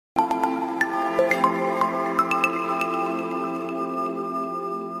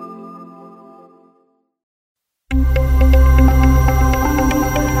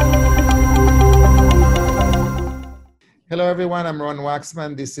Hello, everyone. I'm Ron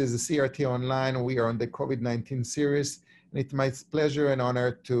Waxman. This is the CRT Online. We are on the COVID-19 series. And it's my pleasure and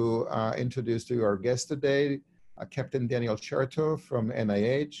honor to introduce to you our guest today, Captain Daniel Chertow from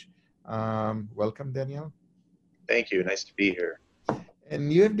NIH. Welcome, Daniel. Thank you. Nice to be here.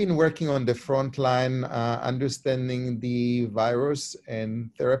 And you have been working on the front line, understanding the virus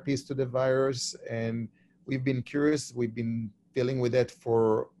and therapies to the virus. And we've been curious. We've been dealing with that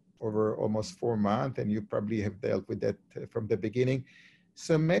for over almost 4 months, and you probably have dealt with that from the beginning.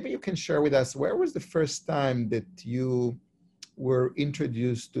 So maybe you can share with us, where was the first time that you were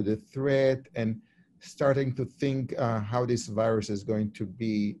introduced to the threat and starting to think how this virus is going to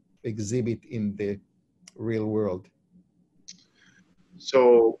be exhibit in the real world?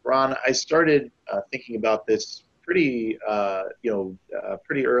 So, Ron, I started thinking about this pretty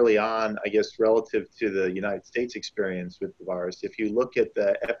early on, I guess, relative to the United States experience with the virus. If you look at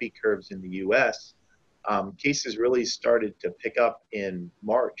the epi curves in the U.S., cases really started to pick up in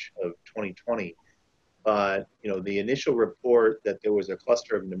March of 2020. But the initial report that there was a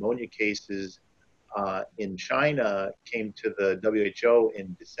cluster of pneumonia cases in China came to the WHO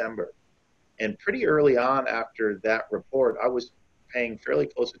in December. And pretty early on after that report, I was paying fairly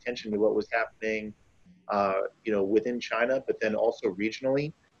close attention to what was happening within China, but then also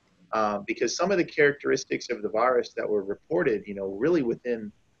regionally, because some of the characteristics of the virus that were reported, really within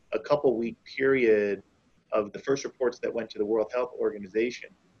a couple-week period of the first reports that went to the World Health Organization,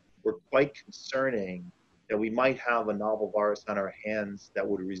 were quite concerning that we might have a novel virus on our hands that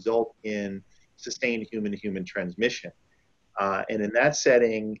would result in sustained human-to-human transmission. And in that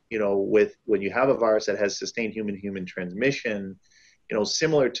setting, when you have a virus that has sustained human-to-human transmission,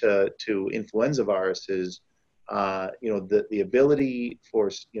 similar to influenza viruses, the ability for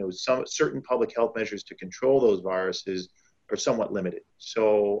some certain public health measures to control those viruses are somewhat limited.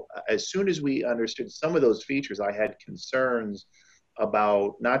 So as soon as we understood some of those features, I had concerns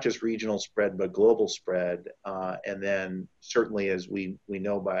about not just regional spread but global spread. And then certainly, as we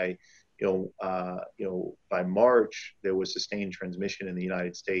know by by March, there was sustained transmission in the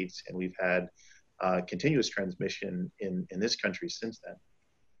United States, and we've had continuous transmission in this country since then.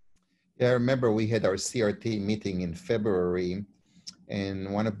 Yeah, I remember we had our CRT meeting in February,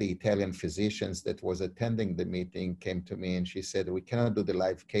 and one of the Italian physicians that was attending the meeting came to me and she said, we cannot do the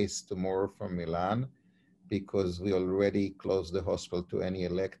live case tomorrow from Milan because we already closed the hospital to any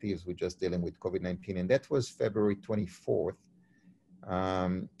electives. We're just dealing with COVID-19. And that was February 24th.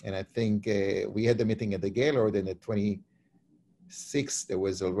 And I think we had the meeting at the Gaylord, and the 26th, there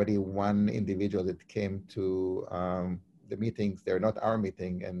was already one individual that came to the meetings. They're not our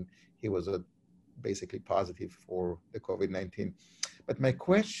meeting, and he was basically positive for the COVID-19. But my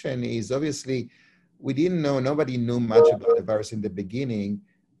question is, obviously, we didn't know, nobody knew much about the virus in the beginning.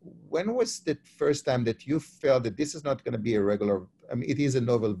 When was the first time that you felt that this is not going to be a regular, I mean, it is a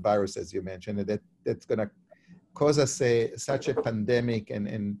novel virus, as you mentioned, and that's going to cause us such a pandemic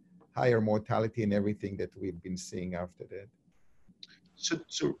and higher mortality and everything that we've been seeing after that?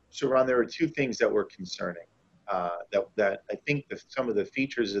 So Ron, there are two things that were concerning. That I think some of the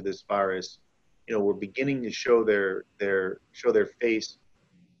features of this virus, were beginning to show their face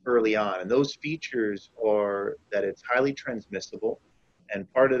early on, and those features are that it's highly transmissible,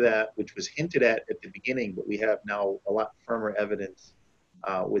 and part of that, which was hinted at the beginning, but we have now a lot firmer evidence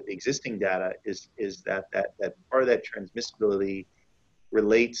with existing data, is that part of that transmissibility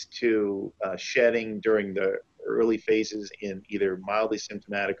relates to shedding during the early phases in either mildly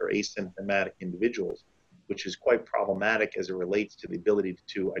symptomatic or asymptomatic individuals, which is quite problematic as it relates to the ability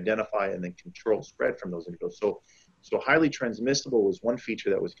to identify and then control spread from those individuals. So highly transmissible was one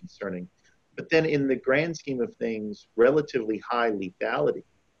feature that was concerning. But then in the grand scheme of things, relatively high lethality.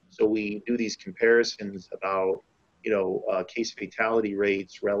 So we do these comparisons about, case fatality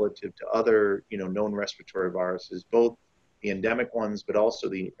rates relative to other, known respiratory viruses, both the endemic ones, but also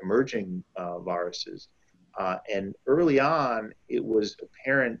the emerging viruses. And early on, it was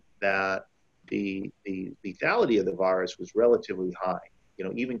apparent that the lethality of the virus was relatively high,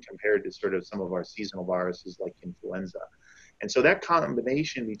 even compared to sort of some of our seasonal viruses like influenza. And so that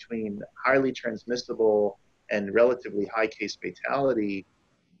combination between highly transmissible and relatively high case fatality,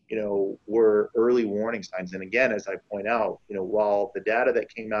 were early warning signs. And again, as I point out, while the data that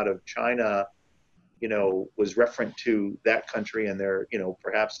came out of China, was referent to that country, and there,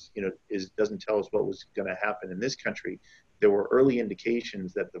 perhaps, doesn't tell us what was going to happen in this country, there were early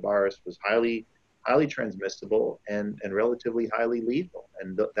indications that the virus was highly transmissible and relatively highly lethal.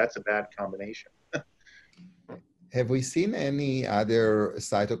 And that's a bad combination. Have we seen any other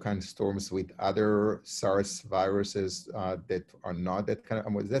cytokine storms with other SARS viruses that are not that kind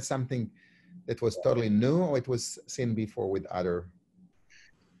of, is that something that was totally new, or it was seen before with other?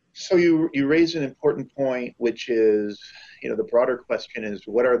 So you raise an important point, which is, the broader question is,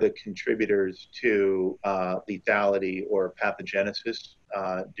 what are the contributors to lethality or pathogenesis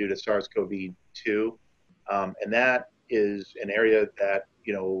due to SARS-CoV-2? And that is an area that,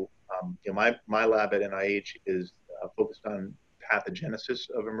 my lab at NIH is focused on pathogenesis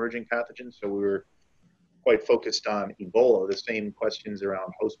of emerging pathogens. So we were quite focused on Ebola, the same questions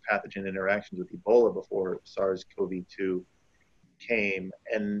around host pathogen interactions with Ebola before SARS-CoV-2 came.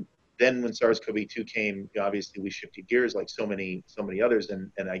 And then when SARS-CoV-2 came, obviously we shifted gears like so many others.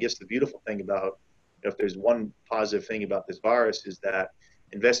 And I guess the beautiful thing about, if there's one positive thing about this virus, is that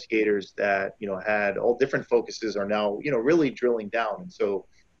investigators that, had all different focuses are now, really drilling down. And so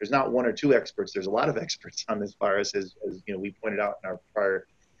there's not one or two experts, there's a lot of experts on this virus, as we pointed out in our prior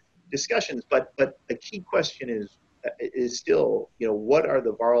discussions. But the key question is still, what are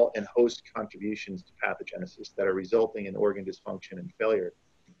the viral and host contributions to pathogenesis that are resulting in organ dysfunction and failure?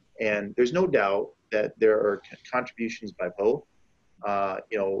 And there's no doubt that there are contributions by both.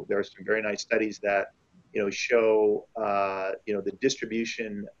 There are some very nice studies that, show, the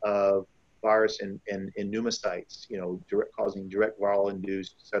distribution of virus in pneumocytes, causing direct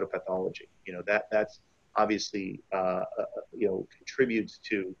viral-induced cytopathology. That's obviously, contributes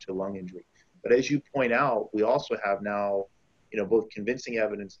to lung injury. But as you point out, we also have now, both convincing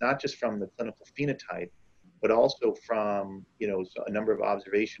evidence, not just from the clinical phenotype, but also from, a number of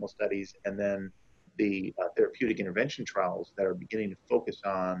observational studies, and then the therapeutic intervention trials that are beginning to focus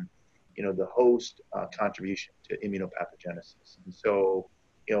on, the host contribution to immunopathogenesis. And so,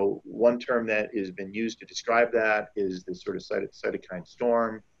 one term that has been used to describe that is the sort of cytokine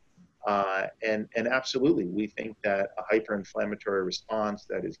storm. And absolutely, we think that a hyperinflammatory response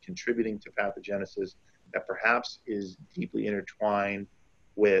that is contributing to pathogenesis, that perhaps is deeply intertwined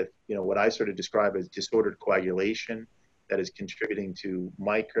with, what I sort of describe as disordered coagulation, that is contributing to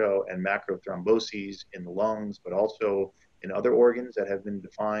micro and macro thromboses in the lungs, but also in other organs that have been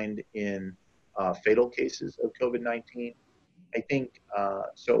defined in fatal cases of COVID-19. I think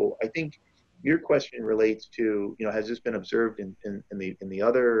so. I think your question relates to, has this been observed in the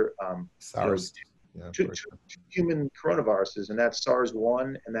other SARS, two human coronaviruses, and that's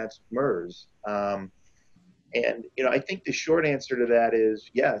SARS-1 and that's MERS. And I think the short answer to that is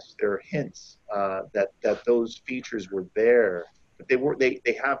yes. There are hints that those features were there, but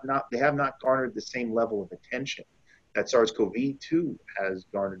they have not garnered the same level of attention that SARS-CoV-2 has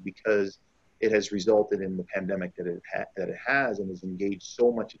garnered, because it has resulted in the pandemic that it has, and has engaged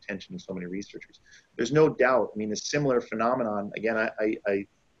so much attention to so many researchers. There's no doubt. I mean, a similar phenomenon. Again, I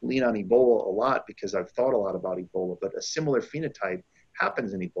lean on Ebola a lot because I've thought a lot about Ebola, but a similar phenotype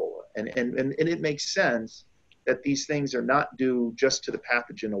happens in Ebola, and it makes sense that these things are not due just to the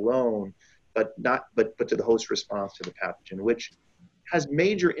pathogen alone, but to the host response to the pathogen, which has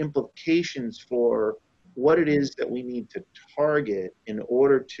major implications for what it is that we need to target in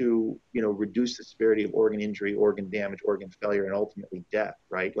order to, reduce the severity of organ injury, organ damage, organ failure, and ultimately death,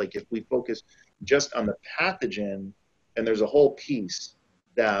 right? Like if we focus just on the pathogen, and there's a whole piece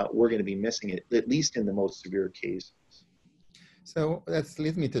that we're going to be missing it, at least in the most severe cases. So that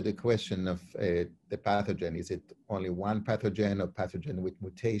leads me to the question of the pathogen. Is it only one pathogen or pathogen with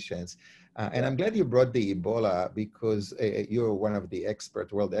mutations? And I'm glad you brought the Ebola, because you're one of the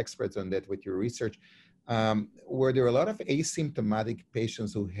world experts on that with your research. Were there a lot of asymptomatic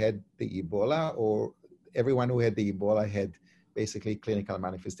patients who had the Ebola, or everyone who had the Ebola had basically clinical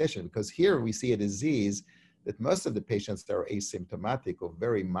manifestation? Because here we see a disease that most of the patients are asymptomatic or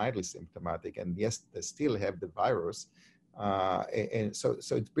very mildly symptomatic, and yes, they still have the virus. And so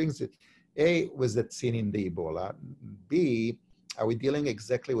it brings it, A, was that seen in the Ebola? B, are we dealing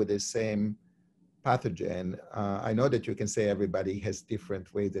exactly with the same pathogen? I know that you can say everybody has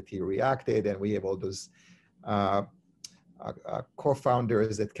different ways that he reacted, and we have all those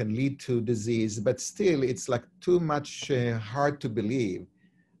co-founders that can lead to disease, but still it's like too much hard to believe.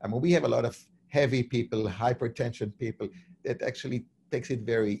 I mean, we have a lot of heavy people, hypertension people, that actually takes it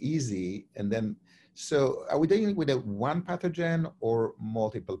very easy. And then, so are we dealing with a one pathogen or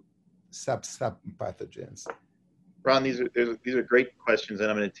multiple sub pathogens? Ron, these are great questions, and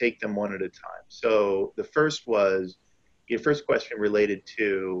I'm going to take them one at a time. So the first was, your first question related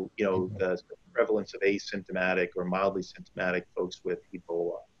to, the prevalence of asymptomatic or mildly symptomatic folks with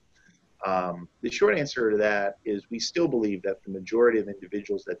Ebola. The short answer to that is we still believe that the majority of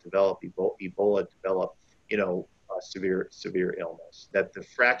individuals that develop Ebola develop, severe illness. That the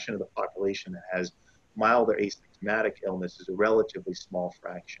fraction of the population that has mild or asymptomatic illness is a relatively small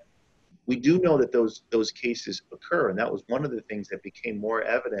fraction. We do know that those cases occur, and that was one of the things that became more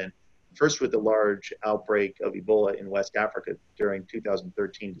evident first with the large outbreak of Ebola in West Africa during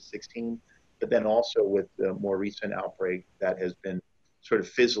 2013 to 16, but then also with the more recent outbreak that has been sort of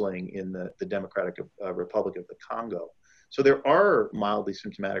fizzling in the Democratic Republic of the Congo. So there are mildly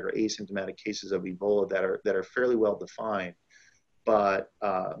symptomatic or asymptomatic cases of Ebola that are fairly well defined, but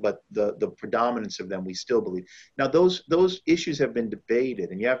the predominance of them we still believe. Now those issues have been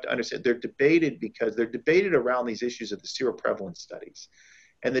debated, and you have to understand they're debated because they're debated around these issues of the seroprevalence studies.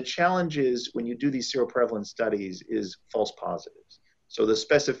 And the challenge is when you do these seroprevalence studies is false positives. So the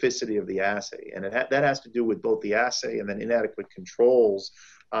specificity of the assay, and that has to do with both the assay and then inadequate controls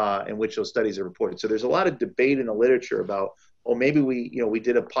in which those studies are reported. So there's a lot of debate in the literature about, well, maybe we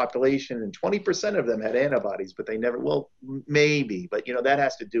did a population and 20% of them had antibodies, but they never, well, maybe, but that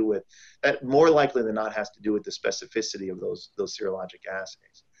has to do with, that more likely than not has to do with the specificity of those serologic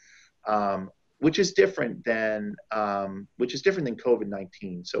assays. Which is different than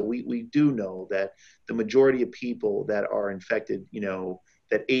COVID-19. So we do know that the majority of people that are infected,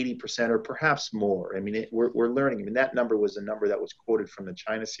 that 80% or perhaps more. I mean, we're learning. I mean, that number was a number that was quoted from the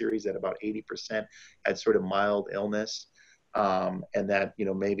China series that about 80% had sort of mild illness. And that,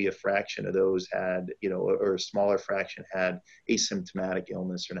 maybe a fraction of those had, or a smaller fraction had asymptomatic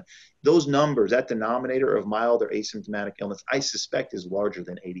illness or not. Those numbers, that denominator of mild or asymptomatic illness, I suspect is larger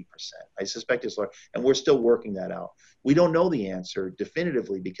than 80%. I suspect it's large, and we're still working that out. We don't know the answer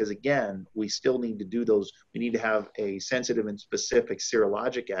definitively because, again, we still need to do those. We need to have a sensitive and specific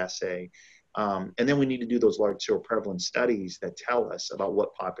serologic assay. And then we need to do those large seroprevalence studies that tell us about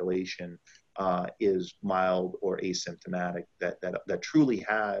what population is mild or asymptomatic that truly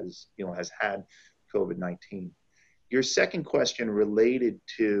has had COVID-19. Your second question related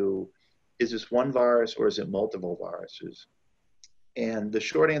to, is this one virus or is it multiple viruses? And the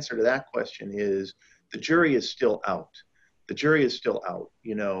short answer to that question is the jury is still out. The jury is still out.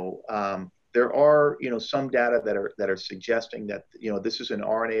 There are some data that are suggesting that this is an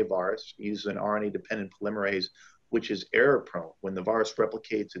RNA virus, uses an RNA-dependent polymerase, which is error prone. When the virus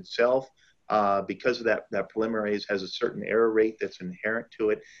replicates itself, because of that polymerase has a certain error rate that's inherent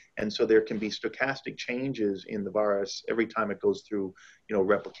to it. And so there can be stochastic changes in the virus every time it goes through,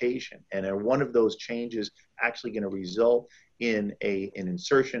 replication. And are one of those changes actually going to result in an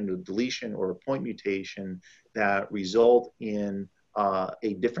insertion, a deletion, or a point mutation that result in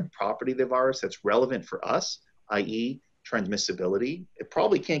a different property of the virus that's relevant for us, i.e. transmissibility? It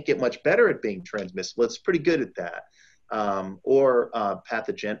probably can't get much better at being transmissible. It's pretty good at that. Or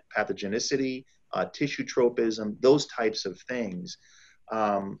pathogenicity, tissue tropism, those types of things.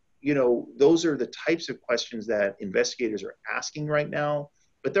 Those are the types of questions that investigators are asking right now,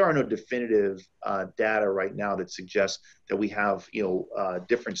 but there are no definitive data right now that suggests that we have,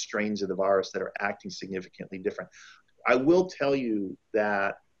 different strains of the virus that are acting significantly different. I will tell you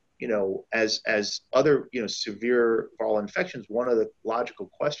that, as other, severe viral infections, one of the logical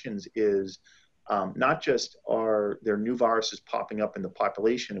questions is, not just are there new viruses popping up in the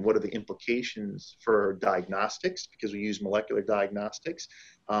population and what are the implications for diagnostics, because we use molecular diagnostics,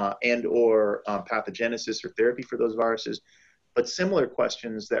 and or pathogenesis or therapy for those viruses, but similar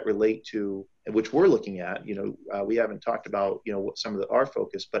questions that relate to, which we're looking at, we haven't talked about, what some of our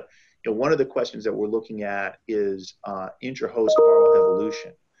focus, but one of the questions that we're looking at is intrahost viral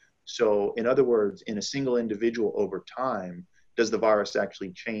evolution. So in other words, in a single individual over time, does the virus actually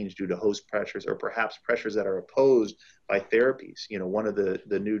change due to host pressures or perhaps pressures that are opposed by therapies? One of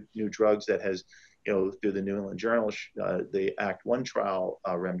the new drugs that has, through the New England Journal, the Act 1 trial,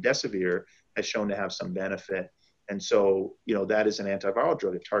 remdesivir, has shown to have some benefit. And so, that is an antiviral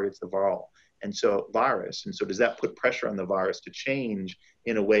drug. It targets the virus. And so does that put pressure on the virus to change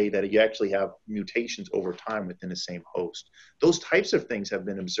in a way that you actually have mutations over time within the same host? Those types of things have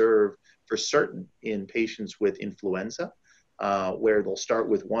been observed for certain in patients with influenza. Where they'll start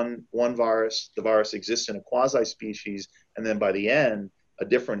with one virus, the virus exists in a quasi-species, and then by the end, a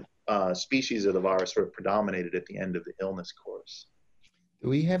different species of the virus sort of predominated at the end of the illness course. Do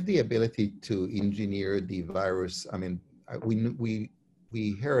we have the ability to engineer the virus? I mean, we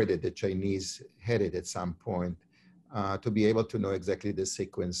heard that the Chinese had it at some point, to be able to know exactly the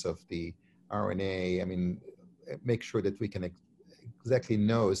sequence of the RNA. I mean, make sure that we can exactly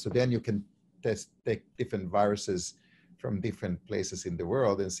know. So then you can take different viruses from different places in the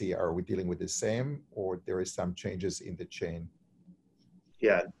world and see, are we dealing with the same or there is some changes in the chain?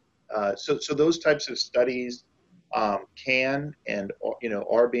 Yeah, so those types of studies can and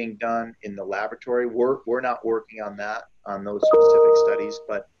are being done in the laboratory. We're not working on those specific studies,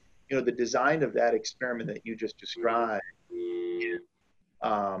 but the design of that experiment that you just described,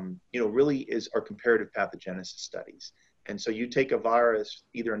 really are comparative pathogenesis studies. And so you take a virus,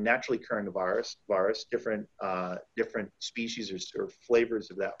 either a naturally occurring virus, different species or flavors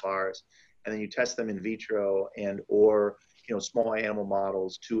of that virus, and then you test them in vitro and or small animal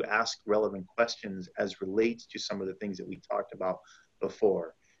models to ask relevant questions as relates to some of the things that we talked about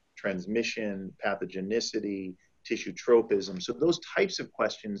before: transmission, pathogenicity, tissue tropism. So those types of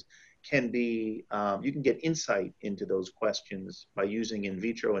questions can be, you can get insight into those questions by using in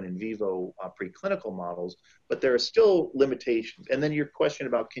vitro and in vivo preclinical models, but there are still limitations. And then your question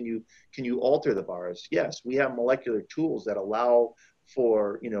about can you alter the virus? Yes, we have molecular tools that allow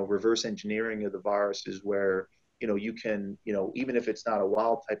for reverse engineering of the viruses, where you can even if it's not a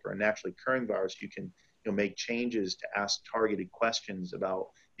wild type or a naturally occurring virus, you can make changes to ask targeted questions about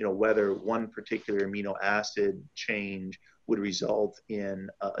whether one particular amino acid change would result in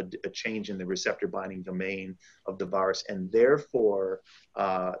a change in the receptor binding domain of the virus, and therefore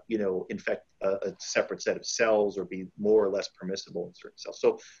infect a separate set of cells or be more or less permissible in certain cells.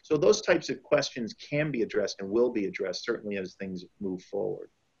 So those types of questions can be addressed and will be addressed certainly as things move forward.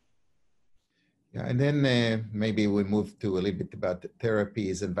 Yeah, and then maybe we move to a little bit about the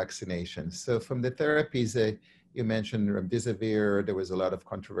therapies and vaccinations. So from the therapies, you mentioned remdesivir. There was a lot of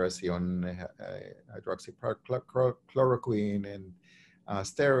controversy on hydroxychloroquine and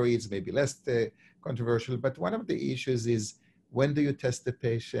steroids, maybe less controversial. But one of the issues is, when do you test the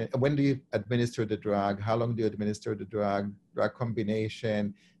patient? When do you administer the drug? How long do you administer the drug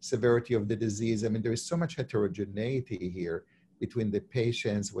combination, severity of the disease? I mean, there is so much heterogeneity here between the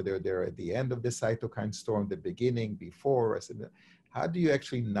patients, whether they're at the end of the cytokine storm, the beginning, before. How do you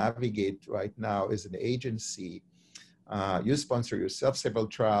actually navigate right now as an agency? You sponsor yourself several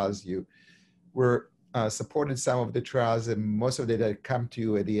trials. You were supporting some of the trials, and most of the data come to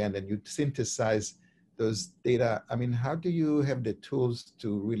you at the end, and you synthesize those data. I mean, how do you have the tools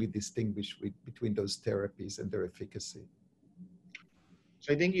to really distinguish between those therapies and their efficacy?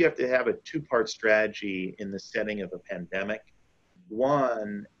 So I think you have to have a two-part strategy in the setting of a pandemic.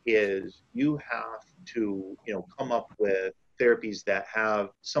 One is you have to, come up with therapies that have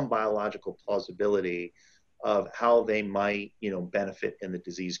some biological plausibility of how they might, benefit in the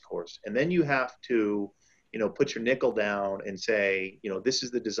disease course. And then you have to, put your nickel down and say, this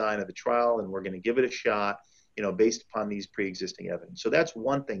is the design of the trial, and we're going to give it a shot, based upon these pre-existing evidence. So that's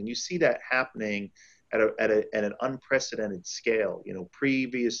one thing. You see that happening at an unprecedented scale.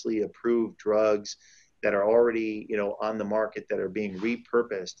 Previously approved drugs that are already on the market, that are being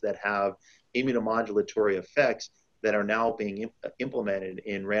repurposed, that have immunomodulatory effects, that are now being implemented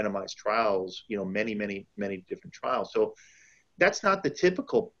in randomized trials, many different trials. So that's not the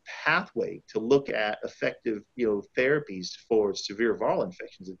typical pathway to look at effective therapies for severe viral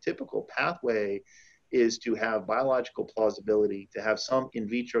infections. The typical pathway is to have biological plausibility, to have some in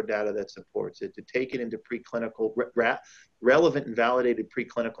vitro data that supports it, to take it into preclinical, relevant and validated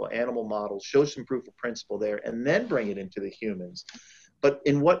preclinical animal models, show some proof of principle there, and then bring it into the humans. But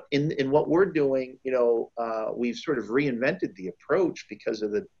in what we're doing, we've sort of reinvented the approach because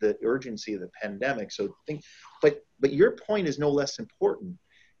of the urgency of the pandemic. So but your point is no less important.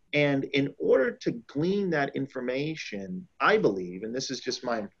 And in order to glean that information, I believe, and this is just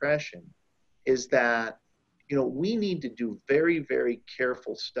my impression, is that we need to do very, very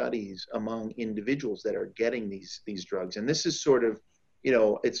careful studies among individuals that are getting these drugs. And this is sort of,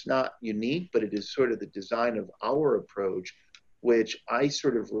 it's not unique, but it is sort of the design of our approach, which I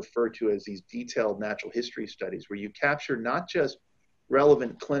sort of refer to as these detailed natural history studies, where you capture not just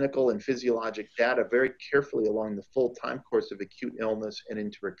relevant clinical and physiologic data very carefully along the full time course of acute illness and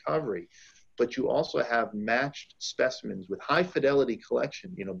into recovery, but you also have matched specimens with high fidelity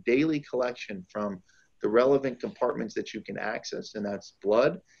collection, daily collection from the relevant compartments that you can access, and that's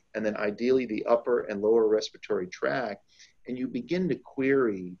blood, and then ideally the upper and lower respiratory tract. And you begin to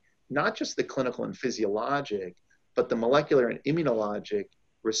query not just the clinical and physiologic, but the molecular and immunologic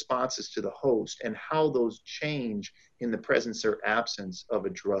responses to the host and how those change in the presence or absence of a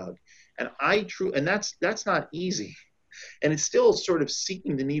drug. And that's not easy. And it's still sort of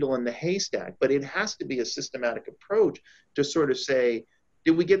seeking the needle in the haystack, but it has to be a systematic approach to sort of say,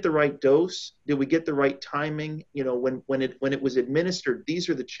 did we get the right dose? Did we get the right timing? When it was administered, these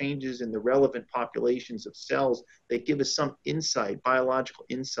are the changes in the relevant populations of cells that give us some insight, biological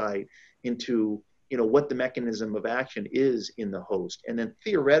insight into what the mechanism of action is in the host. And then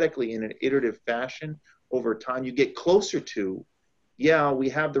theoretically, in an iterative fashion, over time, you get closer to, yeah, we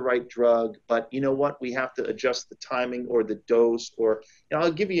have the right drug, but you know what? We have to adjust the timing or the dose. Or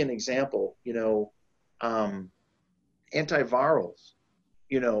I'll give you an example. Antivirals.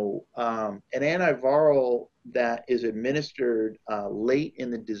 An antiviral that is administered late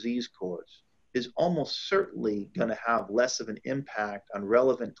in the disease course is almost certainly going to have less of an impact on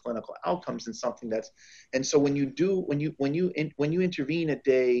relevant clinical outcomes than something that's. And so when you intervene at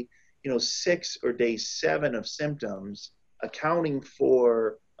day 6 or day 7 of symptoms, accounting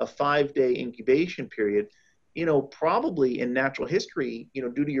for a 5-day incubation period, probably in natural history,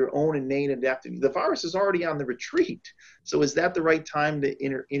 due to your own innate adaptive, the virus is already on the retreat. So is that the right time to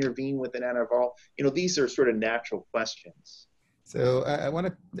intervene with an antiviral? These are sort of natural questions. So I want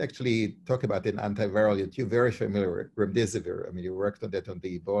to actually talk about an antiviral that you're very familiar with, remdesivir. I mean, you worked on that on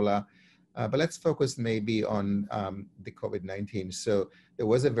the Ebola, but let's focus maybe on the COVID-19. So there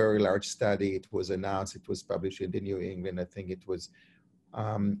was a very large study. It was announced. It was published in the New England. I think it was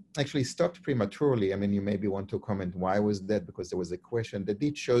actually stopped prematurely. I mean, you maybe want to comment why was that, because there was a question that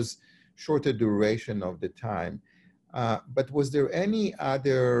it shows shorter duration of the time. But was there any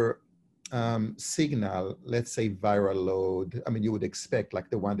other signal, let's say viral load, I mean, you would expect, like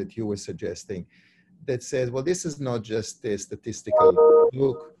the one that you were suggesting, that says, well, this is not just a statistical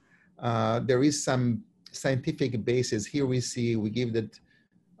look. There is some scientific basis. Here we give that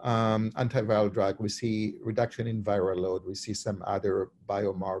antiviral drug, we see reduction in viral load, we see some other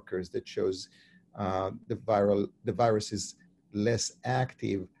biomarkers that shows the virus is less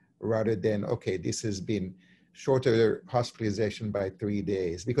active, rather than, okay, this has been shorter hospitalization by 3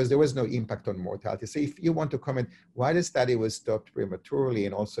 days, because there was no impact on mortality. So if you want to comment why the study was stopped prematurely,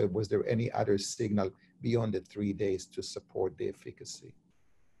 and also was there any other signal beyond the 3 days to support the efficacy?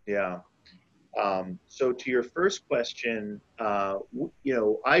 Yeah. So to your first question,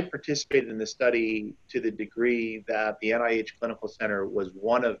 I participated in the study to the degree that the NIH Clinical Center was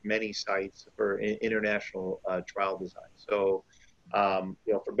one of many sites for international trial design. So,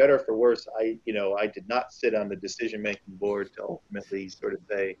 for better or for worse, I did not sit on the decision-making board to ultimately sort of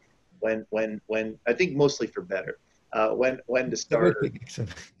say when, I think mostly for better, when to start.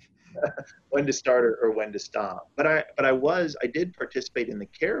 When to start or when to stop. But I did participate in the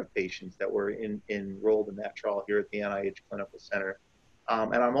care of patients that were enrolled in that trial here at the NIH Clinical Center.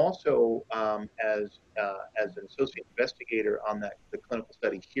 And I'm also, as an associate investigator on the clinical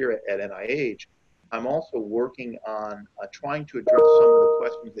study here at NIH, I'm also working on trying to address some of the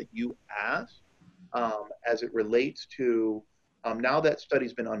questions that you asked as it relates to, now that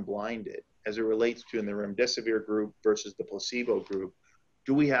study's been unblinded, as it relates to in the remdesivir group versus the placebo group.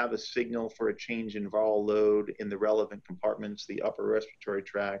 Do we have a signal for a change in viral load in the relevant compartments, the upper respiratory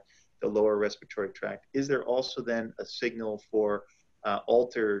tract, the lower respiratory tract? Is there also then a signal for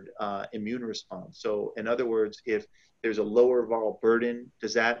altered immune response? So in other words, if there's a lower viral burden,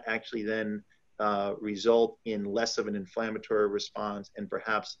 does that actually then result in less of an inflammatory response and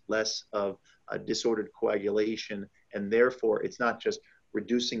perhaps less of a disordered coagulation? And therefore, it's not just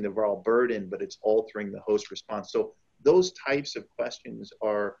reducing the viral burden, but it's altering the host response. So those types of questions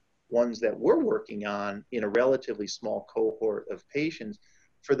are ones that we're working on in a relatively small cohort of patients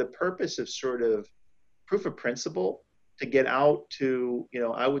for the purpose of sort of proof of principle, to get out to,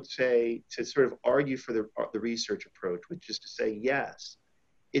 I would say, to sort of argue for the research approach, which is to say, yes,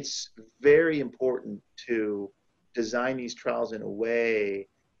 it's very important to design these trials in a way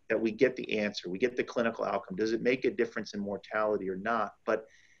that we get the answer, we get the clinical outcome. Does it make a difference in mortality or not? But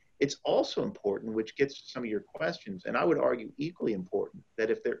it's also important, which gets to some of your questions, and I would argue equally important, that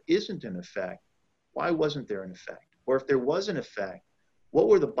if there isn't an effect, why wasn't there an effect? Or if there was an effect, what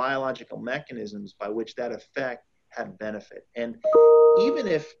were the biological mechanisms by which that effect had benefit? And even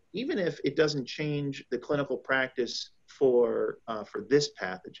if it doesn't change the clinical practice for this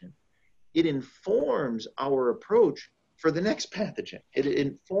pathogen, it informs our approach for the next pathogen. It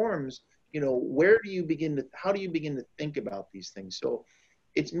informs, how do you begin to think about these things? So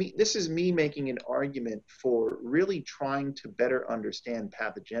this is me making an argument for really trying to better understand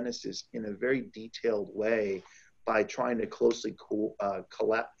pathogenesis in a very detailed way by trying to closely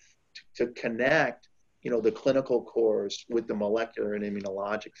connect, the clinical course with the molecular and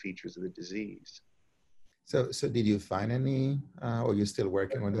immunologic features of the disease. So did you find any, or you're still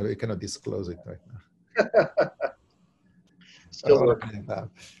working on that? You cannot disclose it right now. Still working.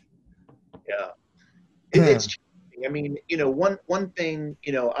 Yeah. It's I mean, one thing,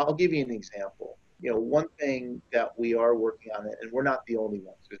 I'll give you an example. One thing that we are working on, and we're not the only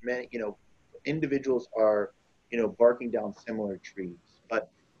ones. There's many, individuals are, barking down similar trees.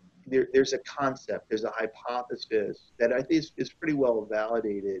 But there's a concept, there's a hypothesis that I think is pretty well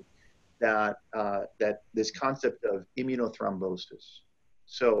validated, that this concept of immunothrombosis.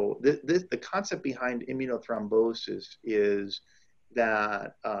 So the concept behind immunothrombosis is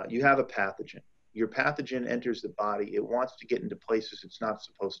that you have a pathogen. Your pathogen enters the body. It wants to get into places it's not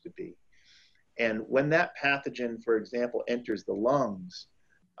supposed to be. And when that pathogen, for example, enters the lungs,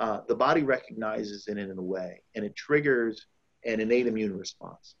 the body recognizes it in a way, and it triggers an innate immune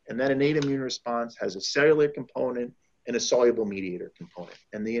response. And that innate immune response has a cellular component and a soluble mediator component.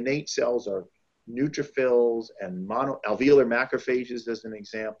 And the innate cells are neutrophils and alveolar macrophages, as an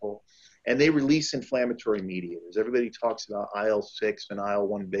example, and they release inflammatory mediators. Everybody talks about IL-6 and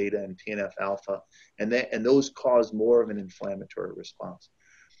IL-1 beta and TNF-alpha, and those cause more of an inflammatory response.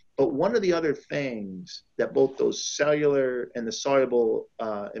 But one of the other things that both those cellular and the soluble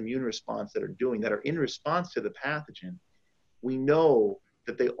immune response that are doing, that are in response to the pathogen, we know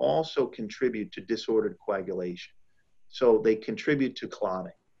that they also contribute to disordered coagulation. So they contribute to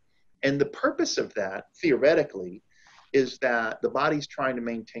clotting. And the purpose of that, theoretically, is that the body's trying to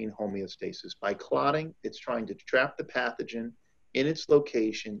maintain homeostasis. By clotting, it's trying to trap the pathogen in its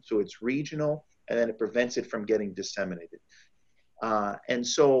location so it's regional, and then it prevents it from getting disseminated. And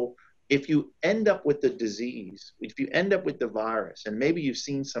so if you end up with the disease, if you end up with the virus, and maybe you've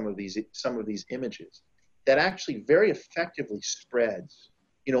seen some of these images, that actually very effectively spreads,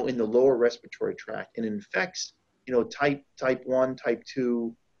 in the lower respiratory tract and infects, type 1, type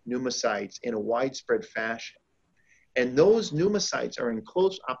 2 pneumocytes in a widespread fashion. And those pneumocytes are in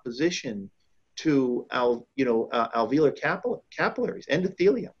close opposition to alveolar capillaries,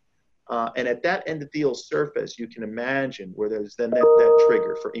 endothelium. And at that endothelial surface, you can imagine where there's then that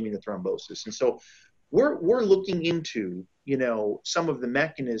trigger for immunothrombosis. And so we're looking into, some of the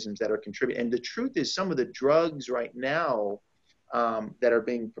mechanisms that are contributing. And the truth is, some of the drugs right now that are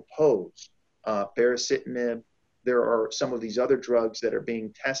being proposed, baricitinib, there are some of these other drugs that are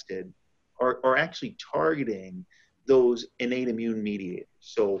being tested are actually targeting those innate immune mediators.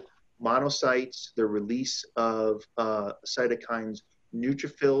 So monocytes, the release of cytokines,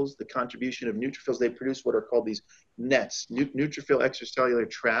 neutrophils, the contribution of neutrophils, they produce what are called these nets, neutrophil extracellular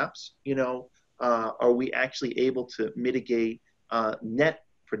traps. Are we actually able to mitigate net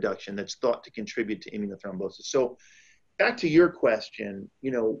production that's thought to contribute to immunothrombosis? So back to your question,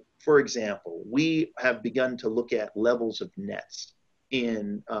 for example, we have begun to look at levels of nets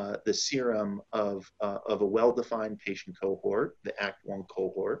in the serum of a well-defined patient cohort, the ACT1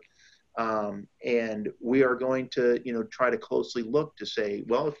 cohort. And we are going to, try to closely look to say,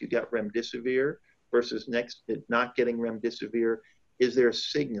 well, if you got remdesivir versus not getting remdesivir, is there a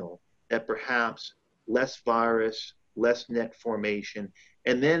signal that perhaps less virus, less net formation,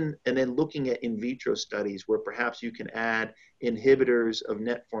 and then looking at in vitro studies where perhaps you can add inhibitors of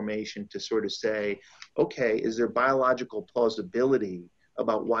net formation to sort of say, okay, is there biological plausibility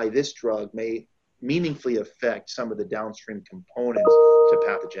about why this drug may meaningfully affect some of the downstream components to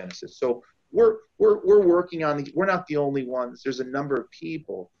pathogenesis? So we're working on these. We're not the only ones. There's a number of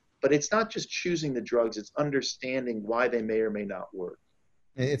people, but it's not just choosing the drugs, it's understanding why they may or may not work.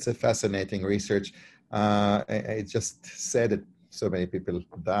 It's a fascinating research. I just said that so many people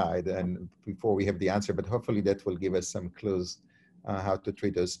died, and before we have the answer, but hopefully that will give us some clues how to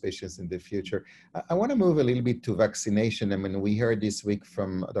treat those patients in the future. I want to move a little bit to vaccination. I mean, we heard this week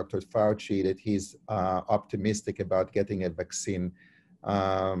from Dr. Fauci that he's optimistic about getting a vaccine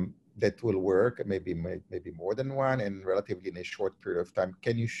that will work, maybe more than one, and relatively in a short period of time.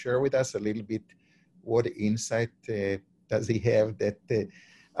 Can you share with us a little bit what insight does he have that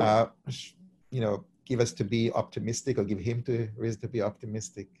give us to be optimistic, or give him to reason to be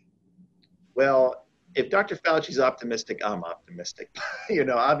optimistic? Well, if Dr. Fauci's optimistic, I'm optimistic.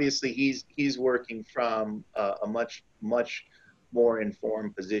 Obviously he's working from a much more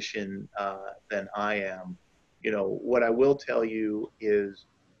informed position than I am. What I will tell you is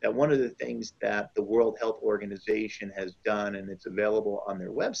that one of the things that the World Health Organization has done, and it's available on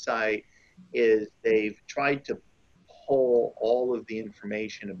their website, is they've tried to pull all of the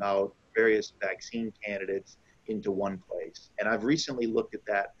information about various vaccine candidates into one place. And I've recently looked at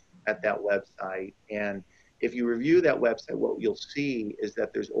that website. And if you review that website, what you'll see is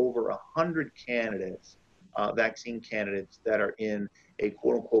that there's over 100 candidates, vaccine candidates, that are in a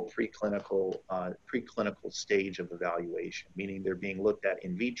quote unquote preclinical stage of evaluation, meaning they're being looked at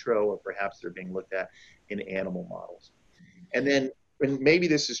in vitro, or perhaps they're being looked at in animal models. And then, and maybe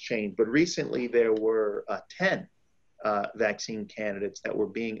this has changed, but recently there were 10 vaccine candidates that were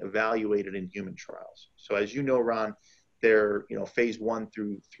being evaluated in human trials. So as you know, Ron, they're phase 1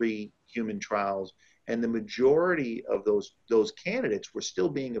 through 3 human trials, and the majority of those candidates were still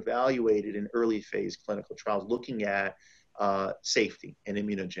being evaluated in early phase clinical trials, looking at safety and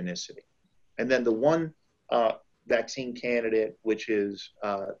immunogenicity. And then the one vaccine candidate, which is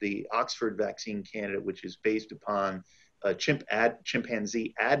the Oxford vaccine candidate, which is based upon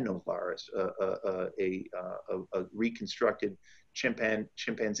chimpanzee adenovirus, a reconstructed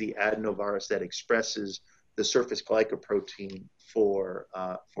chimpanzee adenovirus that expresses the surface glycoprotein for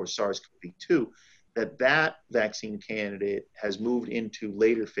SARS-CoV-2, that vaccine candidate has moved into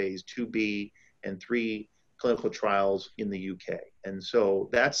later phase 2B and 3 clinical trials in the UK. And so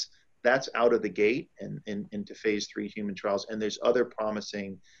that's out of the gate and into phase 3 human trials. And there's other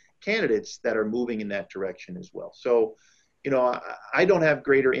promising candidates that are moving in that direction as well. So, I don't have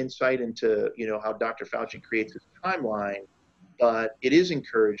greater insight into, how Dr. Fauci creates his timeline, but it is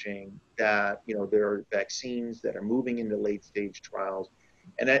encouraging that, there are vaccines that are moving into late stage trials.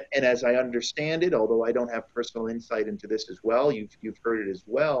 And as I understand it, although I don't have personal insight into this as well, you've heard it as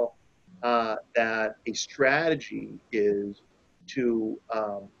well, that a strategy is to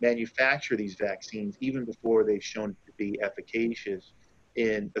manufacture these vaccines even before they've shown to be efficacious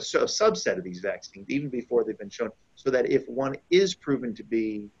in a subset of these vaccines, even before they've been shown, so that if one is proven to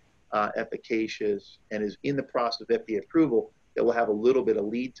be efficacious and is in the process of FDA approval, that will have a little bit of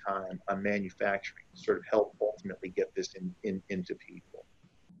lead time on manufacturing to sort of help ultimately get this into people.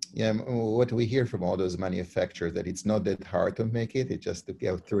 Yeah, what we hear from all those manufacturers that it's not that hard to make it. It's just to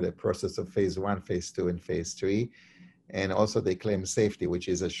go through the process of phase 1, phase 2, and phase 3. And also they claim safety, which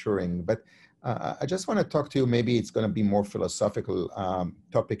is assuring. But I just want to talk to you, maybe it's going to be more philosophical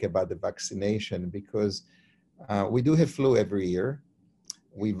topic about the vaccination, because we do have flu every year.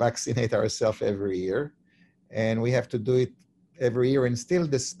 We vaccinate ourselves every year, and we have to do it every year. And still,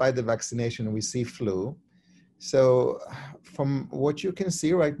 despite the vaccination, we see flu. So from what you can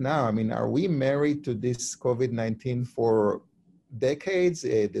see right now, I mean, are we married to this COVID-19 for decades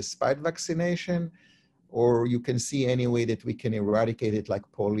despite vaccination? Or you can see any way that we can eradicate it, like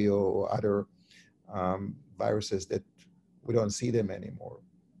polio or other viruses that we don't see them anymore?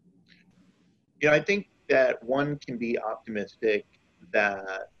 I think that one can be optimistic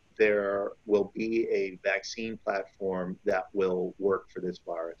that there will be a vaccine platform that will work for this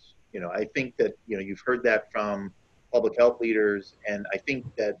virus. I think that, you've heard that from public health leaders, and I think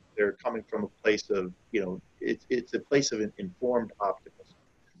that they're coming from a place of, it's a place of informed optimism.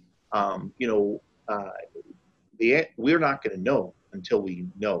 We're not going to know until we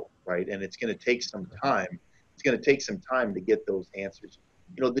know, right? And it's going to take some time. It's going to take some time to get those answers.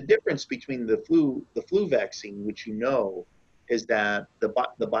 The difference between the flu vaccine, which is that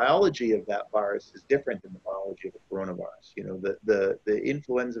the biology of that virus is different than the biology of a coronavirus. The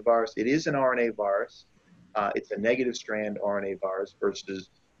influenza virus, it is an RNA virus. It's a negative strand RNA virus versus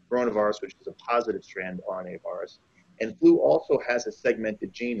coronavirus, which is a positive strand RNA virus. And flu also has a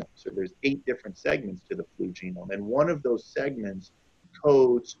segmented genome. So there's 8 different segments to the flu genome. And one of those segments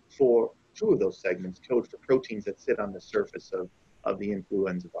codes for, 2 of those segments code for proteins that sit on the surface of the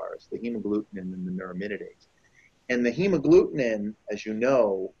influenza virus, the hemagglutinin and the neuraminidase. And the hemagglutinin, as you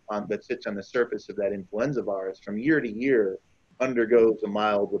know, that sits on the surface of that influenza virus from year to year undergoes a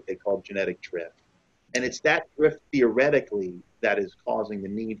mild, what they call genetic drift. And it's that drift theoretically that is causing the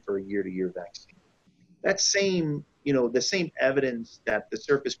need for a year-to-year vaccine. That same, the same evidence that the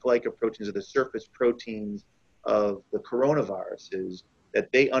surface glycoproteins are the surface proteins of the coronaviruses,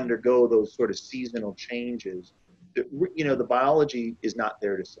 that they undergo those sort of seasonal changes. The biology is not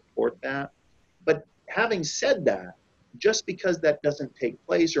there to support that. But having said that, just because that doesn't take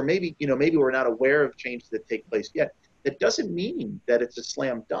place, or maybe we're not aware of changes that take place yet, that doesn't mean that it's a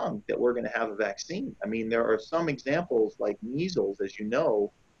slam dunk that we're going to have a vaccine. I mean, there are some examples like measles, as you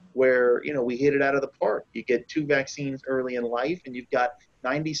know, where, we hit it out of the park. You get 2 vaccines early in life and you've got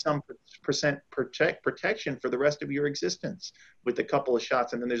 90-some% protection for the rest of your existence with a couple of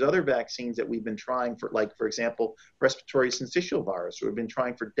shots. And then there's other vaccines that we've been trying for, like, for example, respiratory syncytial virus, we've been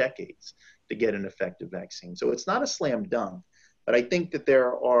trying for decades to get an effective vaccine. So it's not a slam dunk, but I think that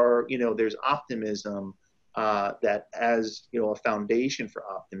there are, there's optimism that as, a foundation for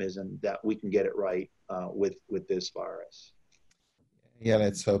optimism that we can get it right with this virus. Yeah,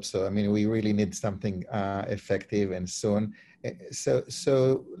 let's hope so. I mean, we really need something effective and soon.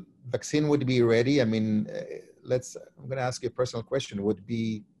 So vaccine would be ready. I mean, I'm going to ask you a personal question. Would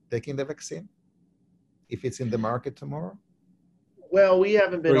be taking the vaccine if it's in the market tomorrow? Well, we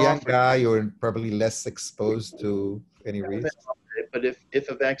haven't been For a young offered. guy, you're probably less exposed to any risk. But if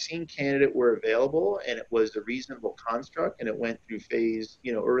a vaccine candidate were available and it was a reasonable construct and it went through phase,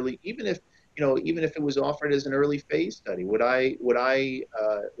 early, even if it was offered as an early phase study, would I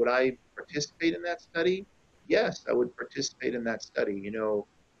participate in that study? Yes, I would participate in that study.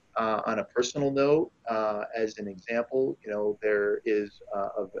 On a personal note, as an example, there is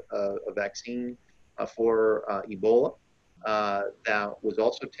a vaccine for Ebola that was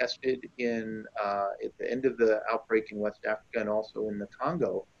also tested at the end of the outbreak in West Africa and also in the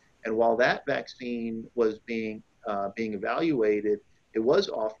Congo. And while that vaccine was being evaluated, it was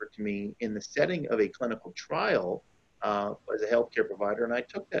offered to me in the setting of a clinical trial as a healthcare provider, and I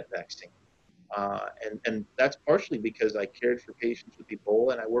took that vaccine. And that's partially because I cared for patients with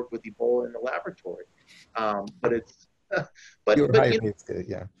Ebola and I worked with Ebola in the laboratory. But it's, You're but high risk,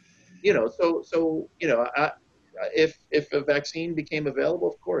 yeah. if a vaccine became available,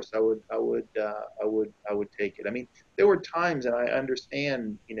 of course I would take it. I mean, there were times, and I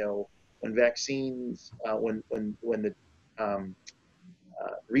understand, when vaccines, when the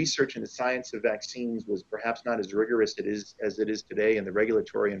research in the science of vaccines was perhaps not as rigorous as it is today in the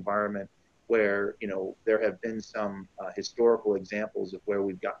regulatory environment, where there have been some historical examples of where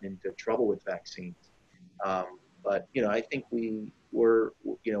we've gotten into trouble with vaccines. But I think we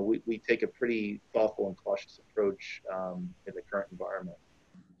take a pretty thoughtful and cautious approach in the current environment.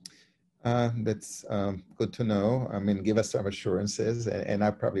 That's good to know. I mean, give us some assurances, and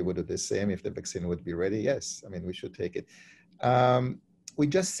I probably would do the same if the vaccine would be ready. Yes, I mean, we should take it. We're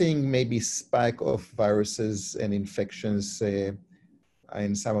just seeing maybe spike of viruses and infections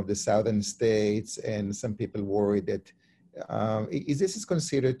in some of the southern states, and some people worry that is this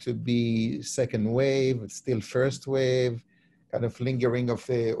considered to be second wave, still first wave, kind of lingering of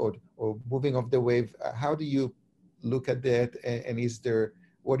the or moving of the wave? How do you look at that? And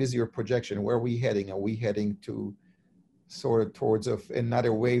what is your projection? Where are we heading? Are we heading to sort of towards of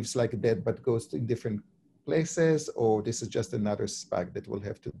another waves like that, but goes to different places, or this is just another spike that we'll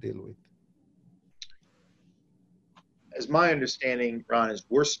have to deal with? As my understanding, Ron, is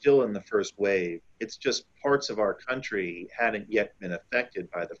we're still in the first wave. It's just parts of our country hadn't yet been affected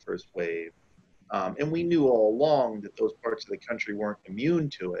by the first wave. And we knew all along that those parts of the country weren't immune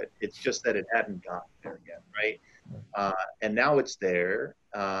to it. It's just that it hadn't gotten there yet, right? And now it's there,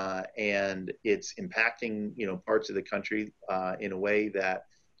 and it's impacting, parts of the country in a way that,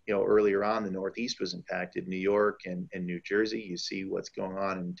 earlier on the Northeast was impacted, New York and New Jersey. You see what's going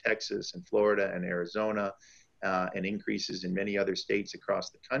on in Texas and Florida and Arizona, and increases in many other states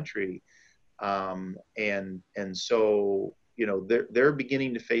across the country. And so, they're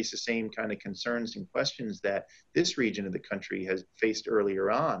beginning to face the same kind of concerns and questions that this region of the country has faced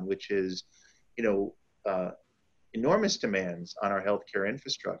earlier on, which is, enormous demands on our healthcare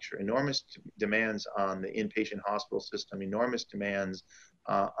infrastructure, enormous demands on the inpatient hospital system, enormous demands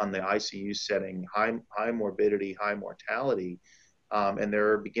on the ICU setting, high morbidity, high mortality. And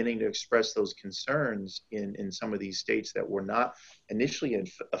they're beginning to express those concerns in some of these states that were not initially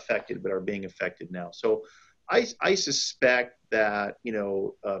affected, but are being affected now. So I suspect that,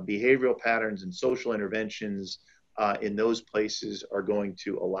 behavioral patterns and social interventions in those places are going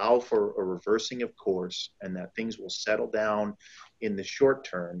to allow for a reversing of course, and that things will settle down in the short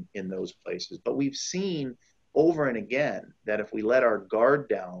term in those places. But we've seen over and again that if we let our guard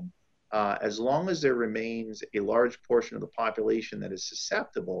down, as long as there remains a large portion of the population that is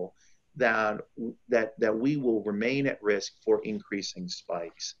susceptible, that we will remain at risk for increasing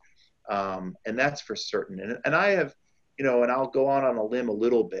spikes. And that's for certain. And I have, and I'll go on a limb a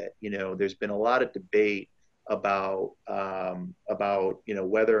little bit, there's been a lot of debate about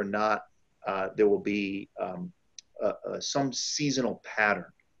whether or not there will be some seasonal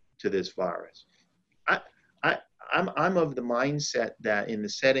pattern to this virus. I'm of the mindset that in the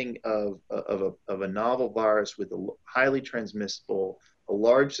setting of a novel virus with a highly transmissible, a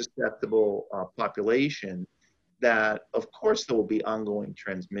large susceptible population, that of course there will be ongoing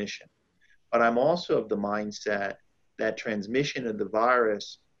transmission. But I'm also of the mindset that transmission of the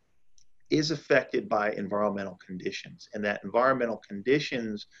virus is affected by environmental conditions, and that environmental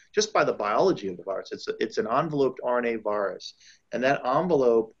conditions, just by the biology of the virus, it's an enveloped RNA virus, and that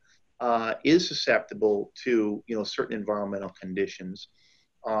envelope is susceptible to certain environmental conditions.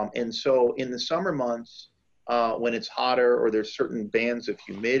 And so in the summer months, when it's hotter or there's certain bands of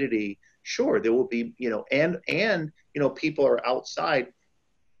humidity, sure, there will be, and people are outside,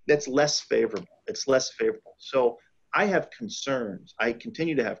 that's less favorable. It's less favorable. So I have concerns. I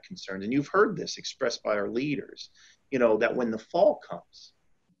continue to have concerns. And you've heard this expressed by our leaders, that when the fall comes,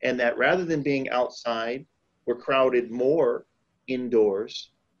 and that rather than being outside, we're crowded more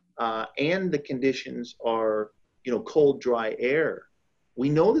indoors, and the conditions are, cold, dry air. We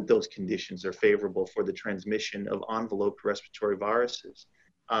know that those conditions are favorable for the transmission of enveloped respiratory viruses.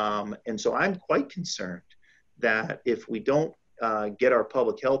 And so I'm quite concerned that if we don't get our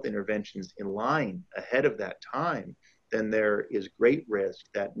public health interventions in line ahead of that time, then there is great risk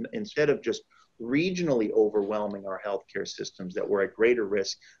that instead of just regionally overwhelming our healthcare systems, that we're at greater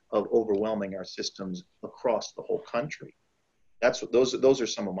risk of overwhelming our systems across the whole country. Those are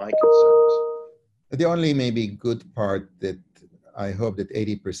some of my concerns. The only maybe good part that I hope that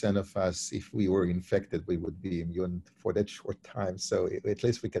 80% of us, if we were infected, we would be immune for that short time. So at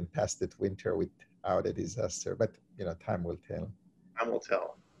least we can pass that winter without a disaster. But time will tell. Time will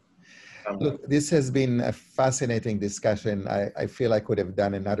tell. Look, this has been a fascinating discussion. I feel I could have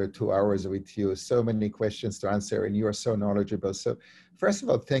done another 2 hours with you. So many questions to answer, and you are so knowledgeable. So first of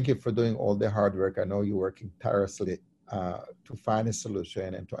all, thank you for doing all the hard work. I know you're working tirelessly to find a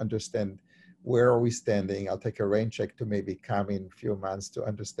solution and to understand where are we standing. I'll take a rain check to maybe come in a few months to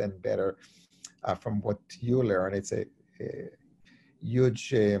understand better from what you learn. It's a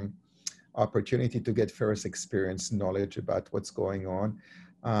huge opportunity to get first experience knowledge about what's going on.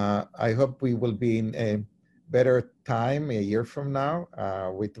 I hope we will be in a better time a year from now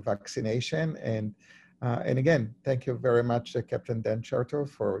with vaccination. And again, thank you very much, Captain Dan Chertow,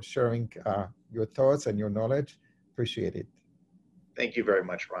 for sharing your thoughts and your knowledge. Appreciate it. Thank you very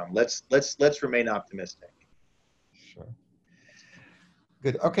much, Ron. Let's remain optimistic. Sure.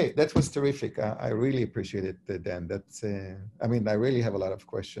 Good. Okay, that was terrific. I really appreciate it, Dan. That's. I mean, I really have a lot of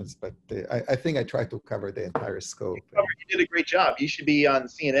questions, but I think I tried to cover the entire scope. You did a great job. You should be on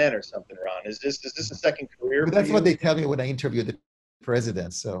CNN or something, Ron. Is this a second career? But that's what they tell me when I interview the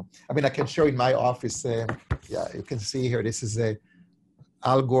president. So, I mean, I can show in my office. Yeah, you can see here. This is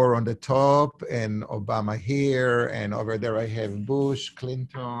Al Gore on the top, and Obama here, and over there I have Bush,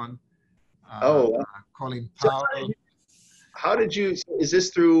 Clinton, Colin Powell. How did you? Is this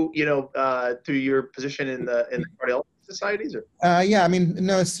through through your position in the cardiology societies? Or? Yeah, I mean,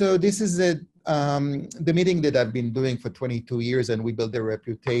 no. So this is the meeting that I've been doing for 22 years, and we build a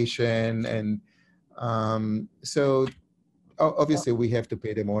reputation, and so obviously we have to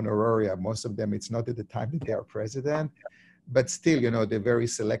pay them honoraria. Most of them, it's not at the time that they are president. But still, they're very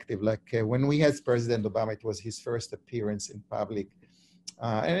selective. Like when we had President Obama, it was his first appearance in public.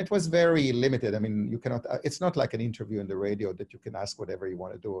 And it was very limited. I mean, you cannot, it's not like an interview on the radio that you can ask whatever you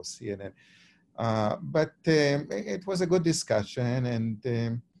want to do or CNN. But it was a good discussion.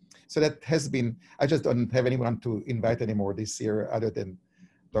 And so that has been, I just don't have anyone to invite anymore this year other than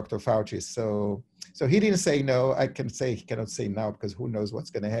Dr. Fauci. So he didn't say no. I can say he cannot say no because who knows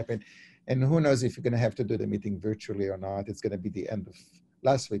what's going to happen. And who knows if you're going to have to do the meeting virtually or not. It's going to be the end of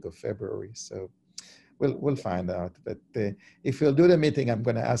last week of February. So we'll find out. But if you'll do the meeting, I'm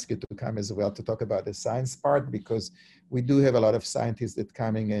going to ask you to come as well to talk about the science part, because we do have a lot of scientists that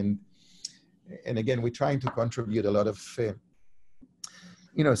coming. And again, we're trying to contribute a lot of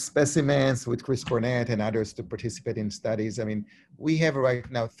specimens with CRISPR-Net and others to participate in studies. I mean, we have right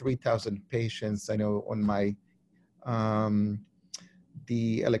now 3,000 patients. I know on my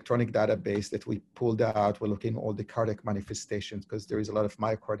the electronic database that we pulled out, we're looking at all the cardiac manifestations because there is a lot of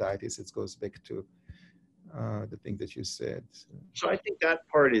myocarditis. It goes back to the thing that you said. So I think that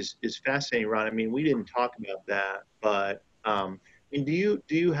part is fascinating, Ron. I mean, we didn't talk about that, but do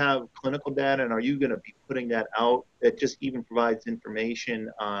you have clinical data, and are you going to be putting that out that just even provides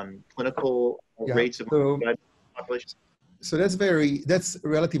information on clinical rates of population? So that's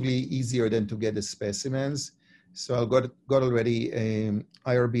relatively easier than to get the specimens. So I got already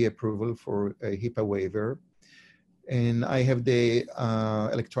IRB approval for a HIPAA waiver. And I have the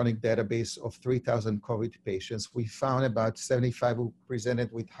electronic database of 3,000 COVID patients. We found about 75 who presented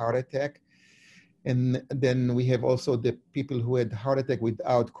with heart attack. And then we have also the people who had heart attack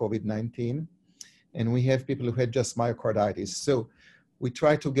without COVID-19. And we have people who had just myocarditis. So we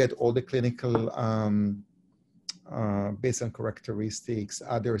try to get all the clinical based on characteristics,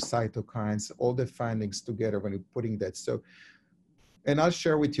 other cytokines, all the findings together when you're putting that. So, and I'll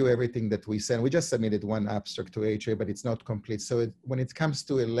share with you everything that we sent. We just submitted one abstract to HA, but it's not complete. So when it comes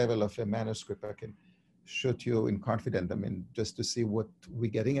to a level of a manuscript, I can shoot you in confidence, I mean, just to see what we're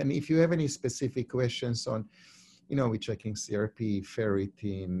getting. And if you have any specific questions on, we're checking CRP,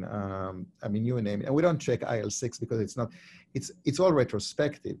 ferritin, I mean, you name it. And we don't check IL-6 because it's all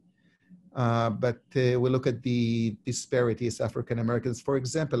retrospective. But we look at the disparities, African Americans. For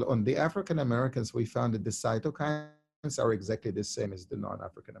example, on the African Americans, we found that the cytokines are exactly the same as the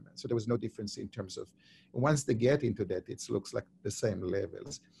non-African Americans. So there was no difference in terms of, once they get into that, it looks like the same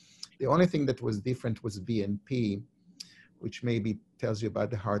levels. The only thing that was different was BNP, which maybe tells you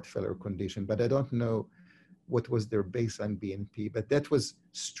about the heart failure condition, but I don't know what was their baseline BNP. But that was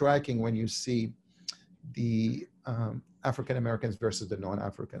striking when you see the African Americans versus the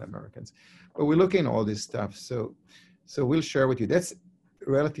non-African Americans. But we're looking at all this stuff. So we'll share with you. That's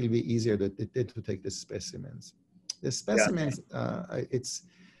relatively easier to take the specimens. The specimens,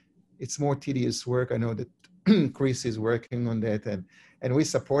 it's more tedious work. I know that Chris is working on that, and we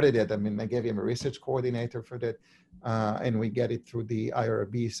supported it. I mean, I gave him a research coordinator for that, and we get it through the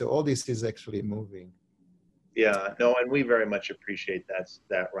IRB. So all this is actually moving. Yeah, no, and we very much appreciate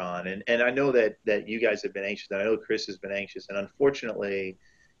that, Ron. And I know that you guys have been anxious, and I know Chris has been anxious, and unfortunately,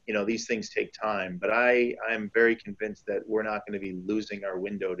 these things take time. But I'm very convinced that we're not going to be losing our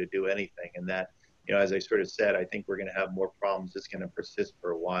window to do anything, and that, as I sort of said, I think we're going to have more problems. It's going to persist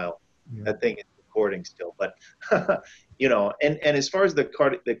for a while. Yeah. That thing is recording still, but and as far as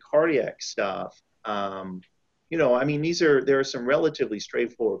the cardiac stuff, I mean, there are some relatively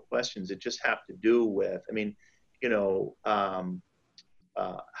straightforward questions that just have to do with, I mean,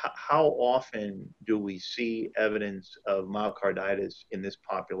 how often do we see evidence of myocarditis in this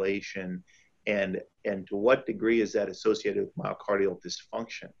population, and to what degree is that associated with myocardial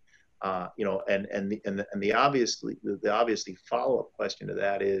dysfunction? And the obviously follow-up question to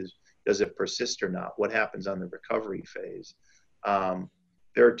that is, does it persist or not? What happens on the recovery phase?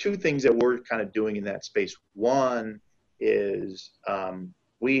 There are two things that we're kind of doing in that space. One is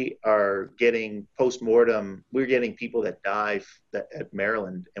we are getting post-mortem, we're getting people that die at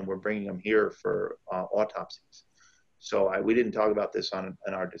Maryland, and we're bringing them here for autopsies. So we didn't talk about this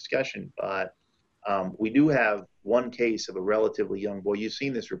in our discussion, but we do have one case of a relatively young boy. You've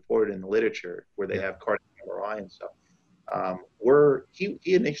seen this reported in the literature where they have cardiac MRI and stuff. He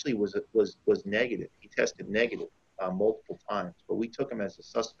initially was negative. He tested negative multiple times, but we took him as a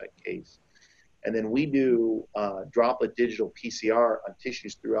suspect case. And then we do droplet digital PCR on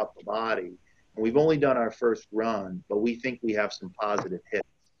tissues throughout the body. And we've only done our first run, but we think we have some positive hits,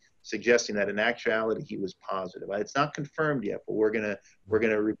 suggesting that in actuality he was positive. It's not confirmed yet, but we're gonna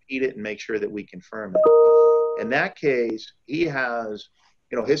repeat it and make sure that we confirm it. In that case, he has,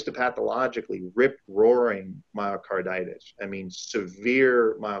 histopathologically rip-roaring myocarditis. I mean,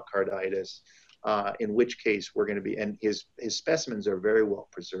 severe myocarditis. In which case we're going to be, and his specimens are very well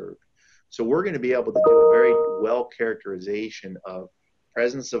preserved. So we're going to be able to do a very well characterization of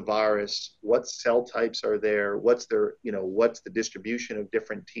presence of virus, what cell types are there, what's the distribution of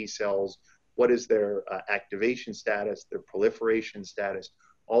different T cells, what is their activation status, their proliferation status,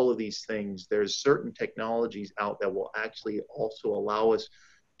 all of these things. There's certain technologies out that will actually also allow us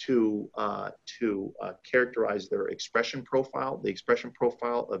to characterize their expression profile, the expression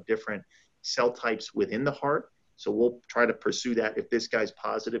profile of different cell types within the heart. So we'll try to pursue that. If this guy's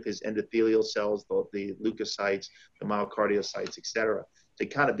positive, his endothelial cells, the leukocytes, the myocardial-cytes, et cetera, to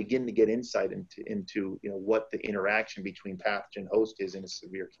kind of begin to get insight into what the interaction between pathogen host is in a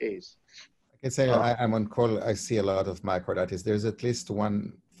severe case. I can say I'm on call. I see a lot of myocarditis. There's at least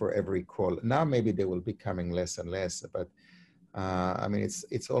one for every call. Now maybe they will be coming less and less, but I mean,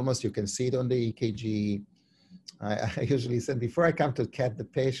 it's almost, you can see it on the EKG. I usually say before I come to CAT the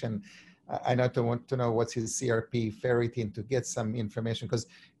patient, I want to know what's his CRP, ferritin, to get some information, because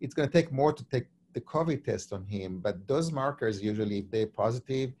it's going to take more to take the COVID test on him. But those markers, usually if they're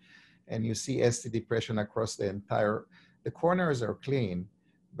positive and you see ST depression across the coroners are clean,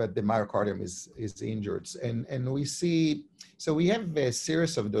 but the myocardium is injured. And we see, so we have a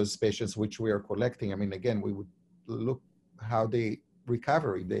series of those patients which we are collecting. I mean, again, we would look how they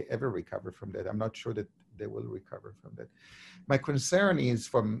recover, if they ever recover from that. I'm not sure that they will recover from that. My concern is,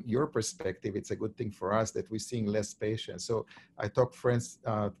 from your perspective, it's a good thing for us that we're seeing less patients. So I talked friends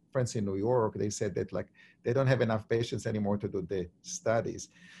in New York, they said that they don't have enough patients anymore to do the studies.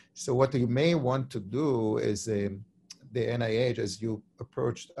 So what you may want to do is the NIH, as you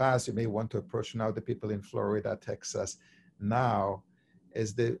approached us, you may want to approach now the people in Florida, Texas, now,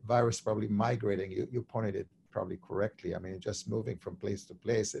 as the virus probably migrating. You pointed it probably correctly. I mean, just moving from place to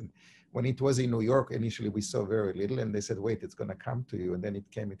place. And when it was in New York, initially we saw very little, and they said, wait, it's going to come to you. And then it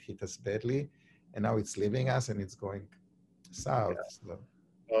hit us badly, and now it's leaving us and it's going south. Yeah. So.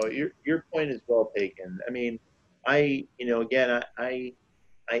 Oh, your point is well taken. I mean, I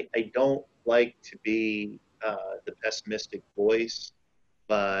don't like to be the pessimistic voice,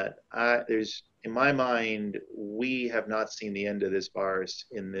 but in my mind, we have not seen the end of this virus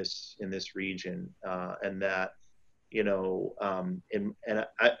in this region, and that,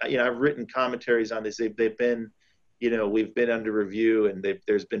 I've written commentaries on this. They've been, we've been under review, and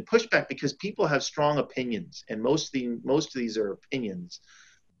there's been pushback because people have strong opinions, and most of these are opinions.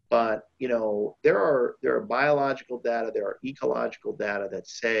 But there are biological data, there are ecological data that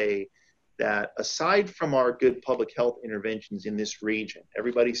say that aside from our good public health interventions in this region,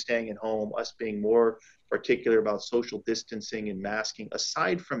 everybody staying at home, us being more particular about social distancing and masking,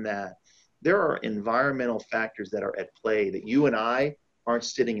 aside from that, there are environmental factors that are at play that you and I aren't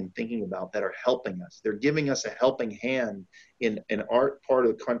sitting and thinking about that are helping us. They're giving us a helping hand in our part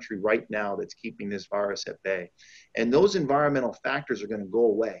of the country right now that's keeping this virus at bay. And those environmental factors are going to go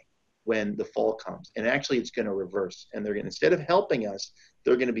away when the fall comes. And actually it's going to reverse. And they're going to, instead of helping us,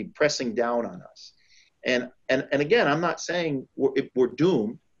 they're going to be pressing down on us. And again, I'm not saying we're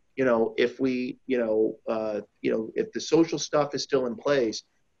doomed. If we, if the social stuff is still in place,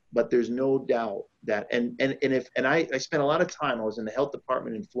 but there's no doubt that, I spent a lot of time. I was in the health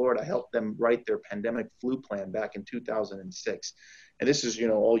department in Florida. I helped them write their pandemic flu plan back in 2006. And this is,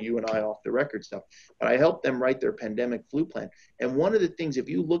 all you and I off the record stuff. But I helped them write their pandemic flu plan. And one of the things, if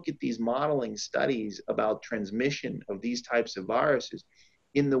you look at these modeling studies about transmission of these types of viruses,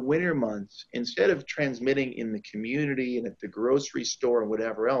 in the winter months, instead of transmitting in the community and at the grocery store and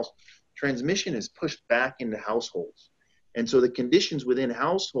whatever else, transmission is pushed back into households. And so the conditions within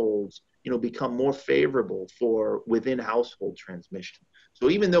households, become more favorable for within household transmission. So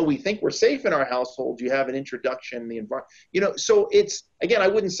even though we think we're safe in our households, you have an introduction, the environment, so it's, again, I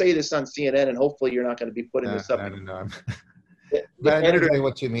wouldn't say this on CNN, and hopefully you're not going to be putting this up. No. But I know exactly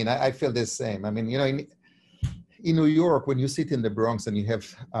what you mean. I feel the same. I mean, in New York, when you sit in the Bronx and you have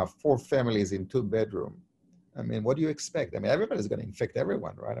 4 families in 2 bedrooms, I mean, what do you expect? I mean, everybody's going to infect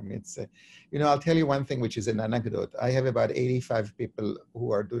everyone, right? I mean, it's, I'll tell you one thing, which is an anecdote. I have about 85 people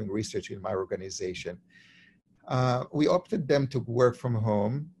who are doing research in my organization. We opted them to work from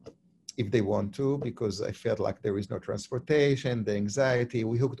home if they want to, because I felt like there is no transportation, the anxiety.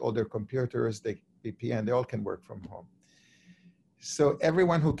 We hooked all their computers, the VPN, they all can work from home. So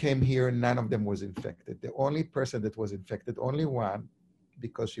everyone who came here, none of them was infected. The only person that was infected, only one,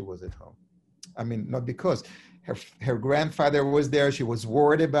 because she was at home. I mean, not because her grandfather was there. She was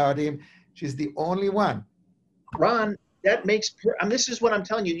worried about him. She's the only one. Ron, that makes, this is what I'm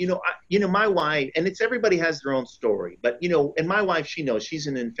telling you. My wife, and it's, everybody has their own story, but and my wife, she knows she's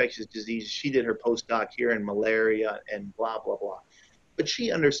in infectious disease. She did her postdoc here in malaria and blah, blah, blah. But she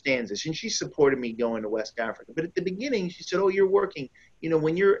understands this, and she supported me going to West Africa. But at the beginning, she said, "Oh, you're working.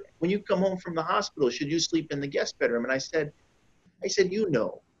 When you come home from the hospital, should you sleep in the guest bedroom?" And I said,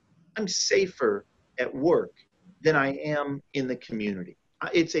 I'm safer at work than I am in the community.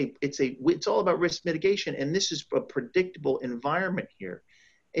 It's all about risk mitigation, and this is a predictable environment here.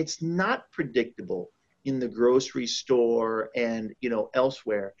 It's not predictable in the grocery store and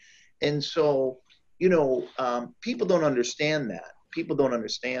elsewhere, and so people don't understand that.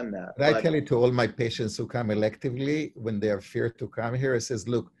 But I tell it to all my patients who come electively when they are feared to come here. It says,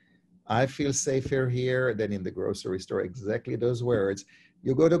 "Look, I feel safer here than in the grocery store." Exactly those words.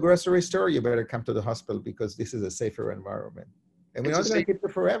 You go to the grocery store, you better come to the hospital because this is a safer environment. And we're not going to keep you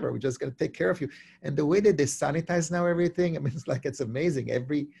forever. We're just going to take care of you. And the way that they sanitize now everything, I mean, it's amazing.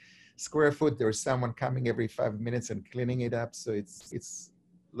 Every square foot, there's someone coming every 5 minutes and cleaning it up. So it's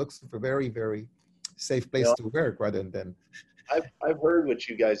looks a very, very safe place to work rather than. I've heard what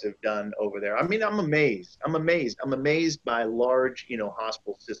you guys have done over there. I mean, I'm amazed. I'm amazed by large,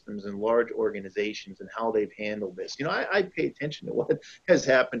 hospital systems and large organizations and how they've handled this. I pay attention to what has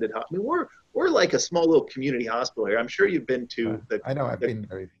happened at. I mean, we're like a small little community hospital here. I'm sure you've been to the. I know I've been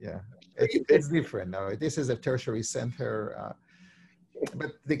there. Yeah, it's different now. This is a tertiary center.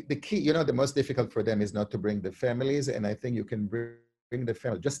 But the key, the most difficult for them is not to bring the families, and I think you can bring the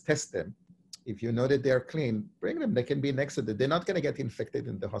family. Just test them. If you know that they're clean, bring them. They can be next to them. They're not going to get infected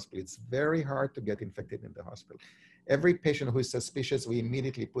in the hospital. It's very hard to get infected in the hospital. Every patient who is suspicious, we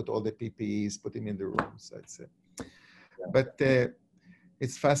immediately put all the PPEs, put him in the room. So it's, but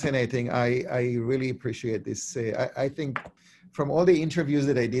it's fascinating. I really appreciate this. I think from all the interviews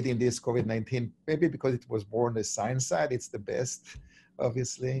that I did in this COVID-19, maybe because it was more on the science side, it's the best,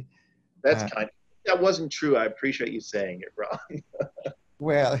 obviously. That's that wasn't true. I appreciate you saying it, Ron.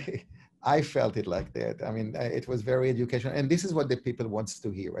 Well, I felt it like that. I mean, it was very educational. And this is what the people wants to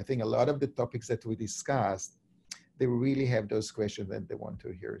hear. I think a lot of the topics that we discussed, they really have those questions that they want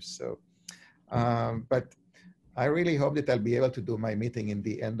to hear. So, but I really hope that I'll be able to do my meeting in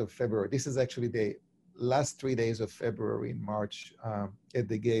the end of February. This is actually the last 3 days of February and March at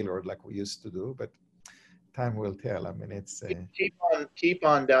the Gaylord, like we used to do, but time will tell. I mean, it's keep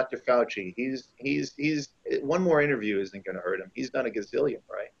on Dr. Fauci. He's one more interview isn't going to hurt him. He's done a gazillion,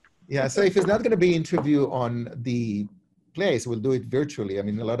 right? Yeah, so if it's not going to be interview on the place, we'll do it virtually. I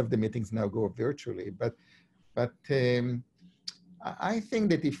mean, a lot of the meetings now go virtually, but I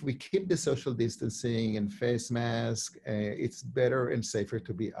think that if we keep the social distancing and face mask, it's better and safer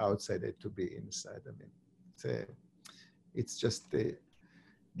to be outside than to be inside. I mean, it's just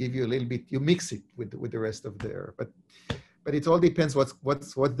give you a little bit. You mix it with the rest of the air, but it all depends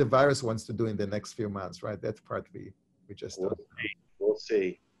what the virus wants to do in the next few months, right? That part we just don't know.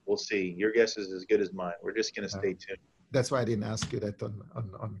 We'll see. Your guess is as good as mine. We're just going to stay tuned. That's why I didn't ask you that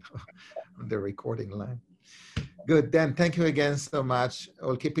on the recording line. Good, Dan, thank you again so much.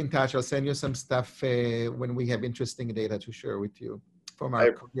 I'll keep in touch. I'll send you some stuff when we have interesting data to share with you. from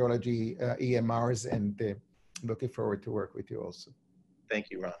our cardiology EMRs, and looking forward to work with you also. Thank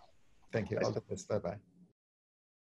you, Ron. Thank you. All the best. Bye-bye.